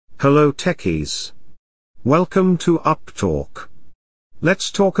Hello techies. Welcome to Upptalk. Let's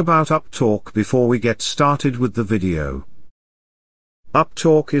talk about Upptalk before we get started with the video.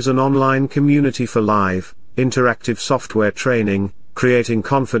 Upptalk is an online community for live, interactive software training, creating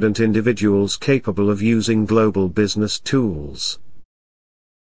confident individuals capable of using global business tools.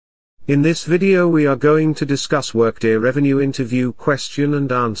 In this video we are going to discuss Workday Revenue interview question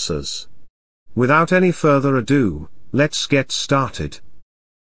and answers. Without any further ado, let's get started.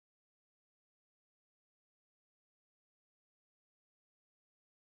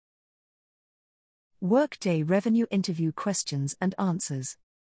 Workday Revenue interview questions and answers.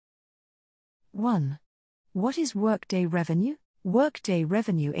 1. What is Workday Revenue? Workday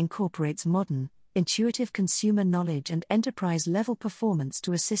Revenue incorporates modern, intuitive consumer knowledge and enterprise-level performance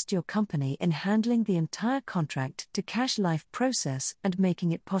to assist your company in handling the entire contract-to-cash life process and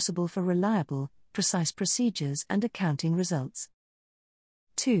making it possible for reliable, precise procedures and accounting results.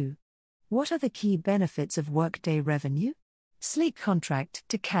 2. What are the key benefits of Workday Revenue? Sleek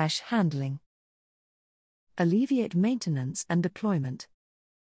contract-to-cash handling. Alleviate maintenance and deployment.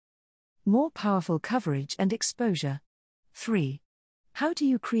 More powerful coverage and exposure. 3. How do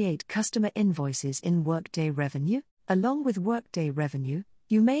you create customer invoices in Workday Revenue? Along with Workday Revenue,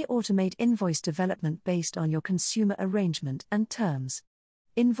 you may automate invoice development based on your consumer arrangement and terms.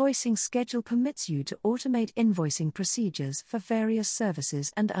 Invoicing schedule permits you to automate invoicing procedures for various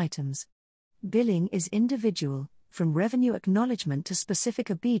services and items. Billing is individual, from revenue acknowledgement to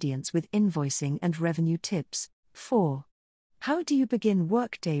specific obedience with invoicing and revenue tips. 4. How do you begin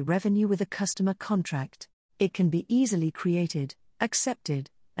Workday Revenue with a customer contract? It can be easily created, accepted,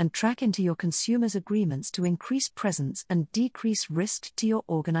 and track into your consumer's agreements to increase presence and decrease risk to your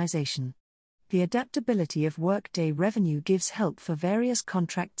organization. The adaptability of Workday Revenue gives help for various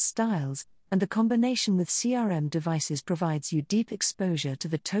contract styles, and the combination with CRM devices provides you deep exposure to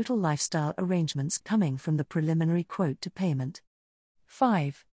the total lifestyle arrangements coming from the preliminary quote to payment.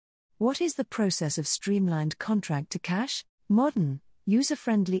 5. What is the process of Streamlined Contract-to-cash? Modern,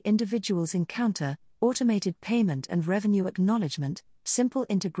 user-friendly individuals encounter automated payment and revenue acknowledgement, simple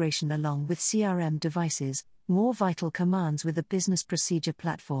integration along with CRM devices, more vital commands with a business procedure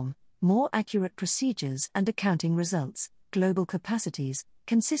platform, more accurate procedures and accounting results, global capacities,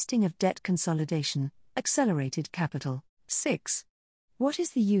 consisting of debt consolidation, accelerated capital. 6. What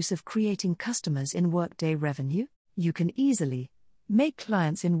is the use of creating customers in Workday Revenue? You can easily make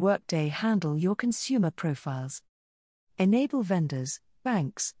clients in Workday handle your consumer profiles. Enable vendors,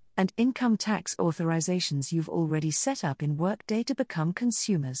 banks, and income tax authorizations you've already set up in Workday to become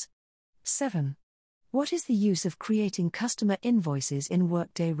consumers. 7. What is the use of creating customer invoices in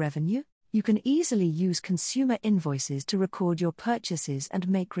Workday Revenue? You can easily use consumer invoices to record your purchases and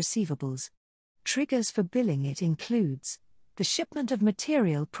make receivables. Triggers for billing it includes the shipment of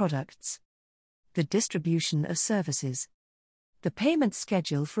material products, the distribution of services, the payment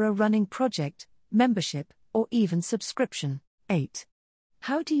schedule for a running project, membership, or even subscription. 8.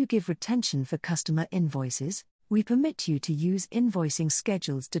 How do you give retention for customer invoices? We permit you to use invoicing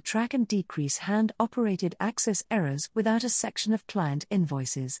schedules to track and decrease hand-operated access errors without a section of client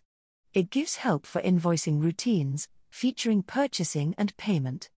invoices. It gives help for invoicing routines, featuring purchasing and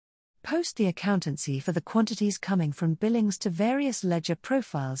payment. Post the accountancy for the quantities coming from billings to various ledger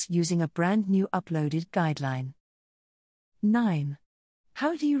profiles using a brand new uploaded guideline. 9.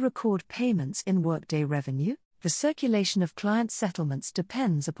 How do you record payments in Workday Revenue? The circulation of client settlements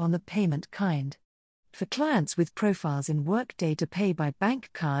depends upon the payment kind. For clients with profiles in Workday to pay by bank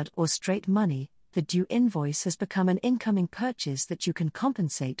card or straight money, the due invoice has become an incoming purchase that you can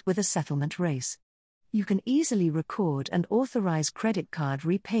compensate with a settlement race. You can easily record and authorize credit card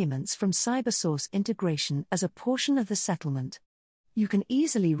repayments from CyberSource integration as a portion of the settlement. You can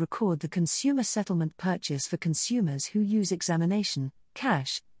easily record the consumer settlement purchase for consumers who use examination,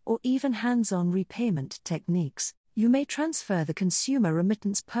 cash, or even hands-on repayment techniques. You may transfer the consumer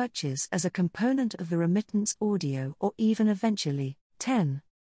remittance purchase as a component of the remittance audio or even eventually. 10.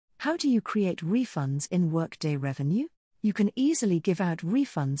 How do you create refunds in Workday Revenue? You can easily give out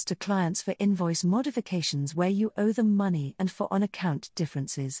refunds to clients for invoice modifications where you owe them money and for on-account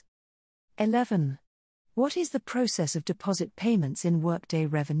differences. 11. What is the process of deposit payments in Workday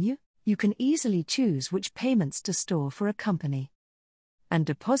Revenue? You can easily choose which payments to store for a company and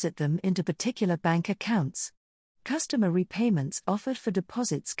deposit them into particular bank accounts. Customer repayments offered for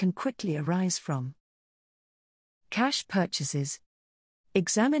deposits can quickly arise from cash purchases.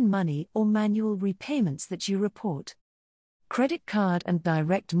 Examine money or manual repayments that you report. Credit card and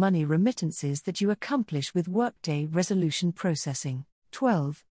direct money remittances that you accomplish with Workday resolution processing.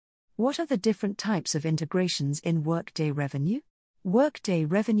 12. What are the different types of integrations in Workday Revenue? Workday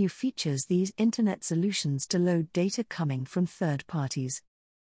Revenue features these internet solutions to load data coming from third parties.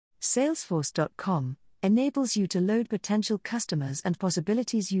 Salesforce.com enables you to load potential customers and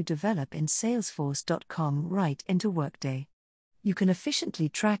possibilities you develop in Salesforce.com right into Workday. You can efficiently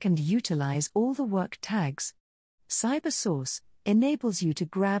track and utilize all the work tags. CyberSource enables you to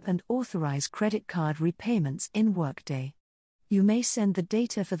grab and authorize credit card repayments in Workday. You may send the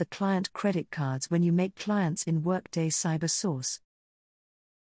data for the client credit cards when you make clients in Workday CyberSource.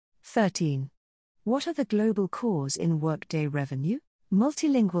 13. What are the global cores in Workday Revenue?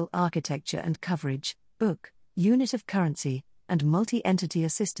 Multilingual architecture and coverage, book, unit of currency, and multi-entity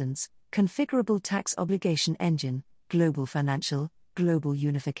assistance, configurable tax obligation engine, global financial, global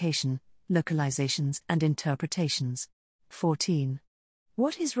unification, localizations and interpretations. 14.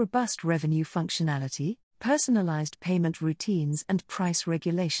 What is robust revenue functionality, personalized payment routines and price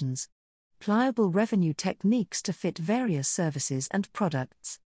regulations? Pliable revenue techniques to fit various services and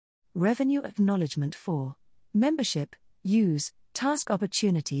products. Revenue acknowledgement for membership, use, task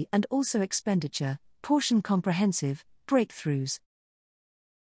opportunity and also expenditure, portion comprehensive, breakthroughs.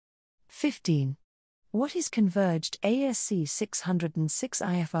 15. What is converged ASC 606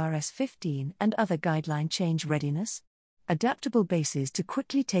 IFRS 15 and other guideline change readiness? Adaptable bases to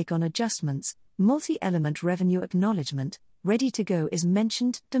quickly take on adjustments, multi-element revenue acknowledgement, ready to go is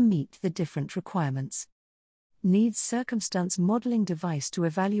mentioned to meet the different requirements. Needs circumstance modeling device to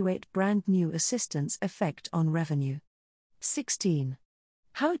evaluate brand new assistance effect on revenue. 16.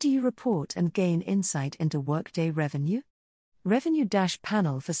 How do you report and gain insight into Workday Revenue? Revenue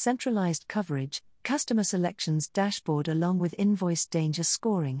panel for centralized coverage, customer selections dashboard along with invoice danger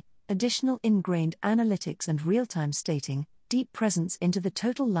scoring, additional ingrained analytics and real-time stating, deep presence into the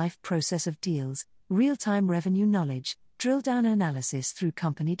total life process of deals, real-time revenue knowledge, drill-down analysis through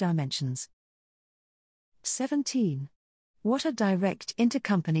company dimensions. 17. What are direct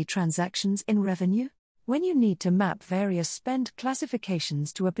intercompany transactions in revenue? When you need to map various spend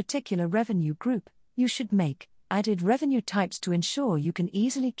classifications to a particular revenue group, you should make added revenue types to ensure you can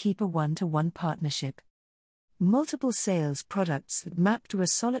easily keep a one-to-one partnership. Multiple sales products that map to a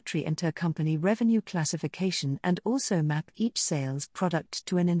solitary intercompany revenue classification and also map each sales product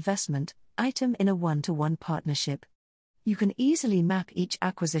to an investment item in a one-to-one partnership. You can easily map each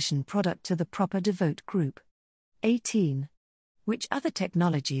acquisition product to the proper devote group. 18. Which other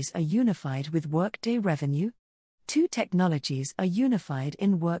technologies are unified with Workday Revenue? 2 technologies are unified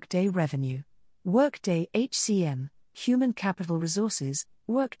in Workday Revenue. Workday HCM, Human Capital Resources,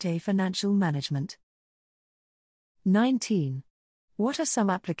 Workday Financial Management. 19. What are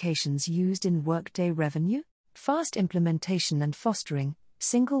some applications used in Workday Revenue? Fast implementation and fostering,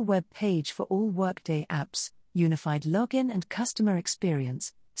 single web page for all Workday apps, unified login and customer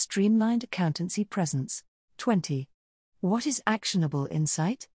experience, streamlined accountancy presence. 20. What is actionable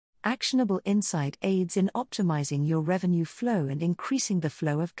insight? Actionable insight aids in optimizing your revenue flow and increasing the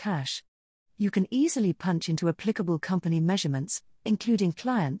flow of cash. You can easily punch into applicable company measurements, including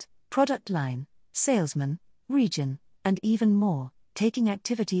client, product line, salesman, region, and even more, taking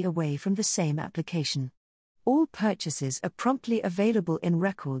activity away from the same application. All purchases are promptly available in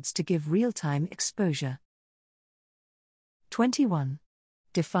records to give real-time exposure. 21.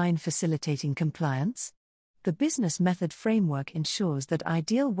 Define facilitating compliance. The business method framework ensures that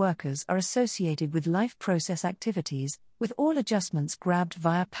ideal workers are associated with life process activities, with all adjustments grabbed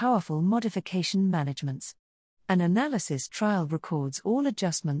via powerful modification managements. An analysis trial records all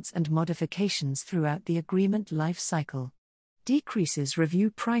adjustments and modifications throughout the agreement life cycle. Decreases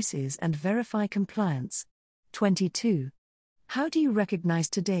review prices and verify compliance. 22. How do you recognize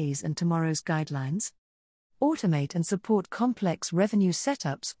today's and tomorrow's guidelines? Automate and support complex revenue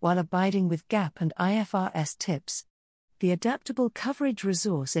setups while abiding with GAAP and IFRS tips. The adaptable coverage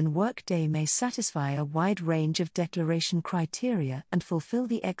resource in Workday may satisfy a wide range of declaration criteria and fulfill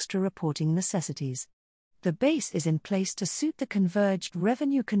the extra reporting necessities. The base is in place to suit the converged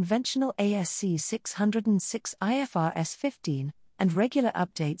revenue conventional ASC 606 IFRS 15, and regular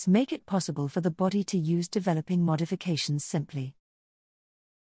updates make it possible for the body to use developing modifications simply.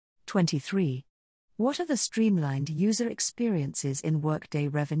 23. What are the streamlined user experiences in Workday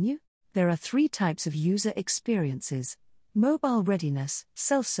Revenue? There are 3 types of user experiences: mobile readiness,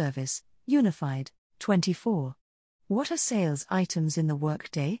 self-service, unified. 24. What are sales items in the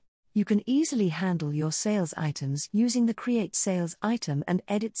Workday? You can easily handle your sales items using the Create Sales Item and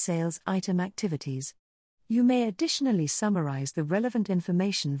Edit Sales Item activities. You may additionally summarize the relevant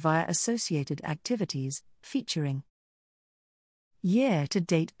information via associated activities, featuring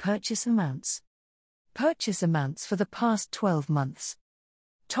year-to-date purchase amounts. Purchase amounts for the past 12 months.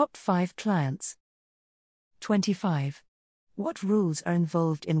 Top 5 clients. 25. What rules are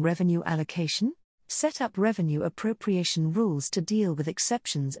involved in revenue allocation? Set up revenue appropriation rules to deal with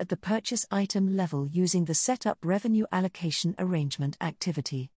exceptions at the purchase item level using the Setup Revenue Allocation Arrangement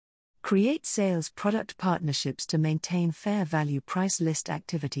activity. Create sales product partnerships to maintain fair value price list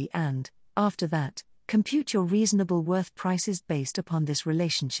activity and, after that, compute your reasonable worth prices based upon this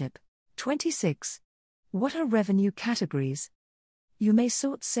relationship. 26. What are revenue categories? You may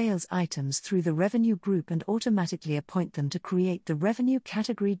sort sales items through the revenue group and automatically appoint them to create the revenue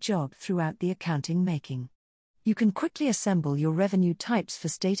category job throughout the accounting making. You can quickly assemble your revenue types for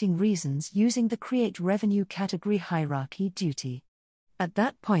stating reasons using the Create Revenue Category Hierarchy duty. At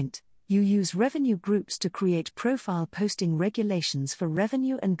that point, you use revenue groups to create profile posting regulations for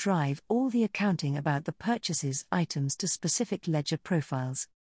revenue and drive all the accounting about the purchases items to specific ledger profiles.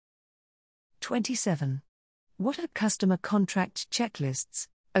 27. What are customer contract checklists,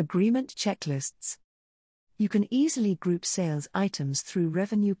 agreement checklists? You can easily group sales items through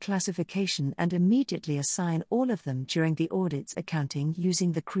revenue classification and immediately assign all of them during the audit's accounting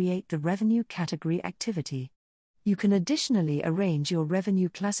using the Create the Revenue Category activity. You can additionally arrange your revenue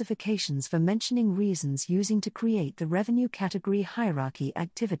classifications for mentioning reasons using to Create the Revenue Category Hierarchy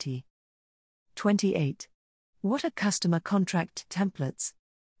activity. 28. What are customer contract templates?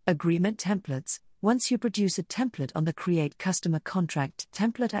 Agreement templates. Once you produce a template on the Create Customer Contract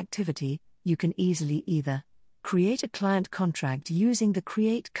Template activity, you can easily either create a client contract using the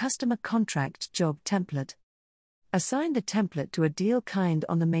Create Customer Contract Job template, assign the template to a deal kind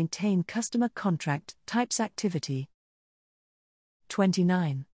on the Maintain Customer Contract Types activity.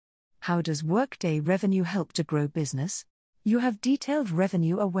 29. How does Workday Revenue help to grow business? You have detailed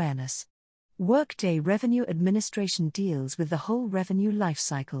revenue awareness. Workday Revenue Administration deals with the whole revenue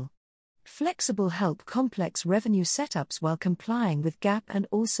lifecycle. Flexible help complex revenue setups while complying with GAAP and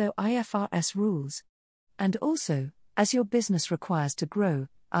also IFRS rules. And also, as your business requires to grow,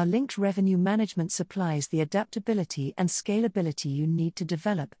 our linked revenue management supplies the adaptability and scalability you need to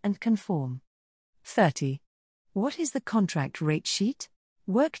develop and conform. 30. What is the contract rate sheet?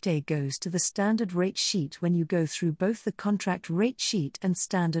 Workday goes to the standard rate sheet when you go through both the contract rate sheet and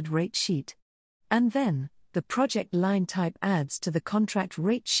standard rate sheet. And then, the project line type adds to the contract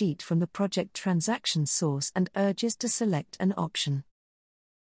rate sheet from the project transaction source and urges to select an option.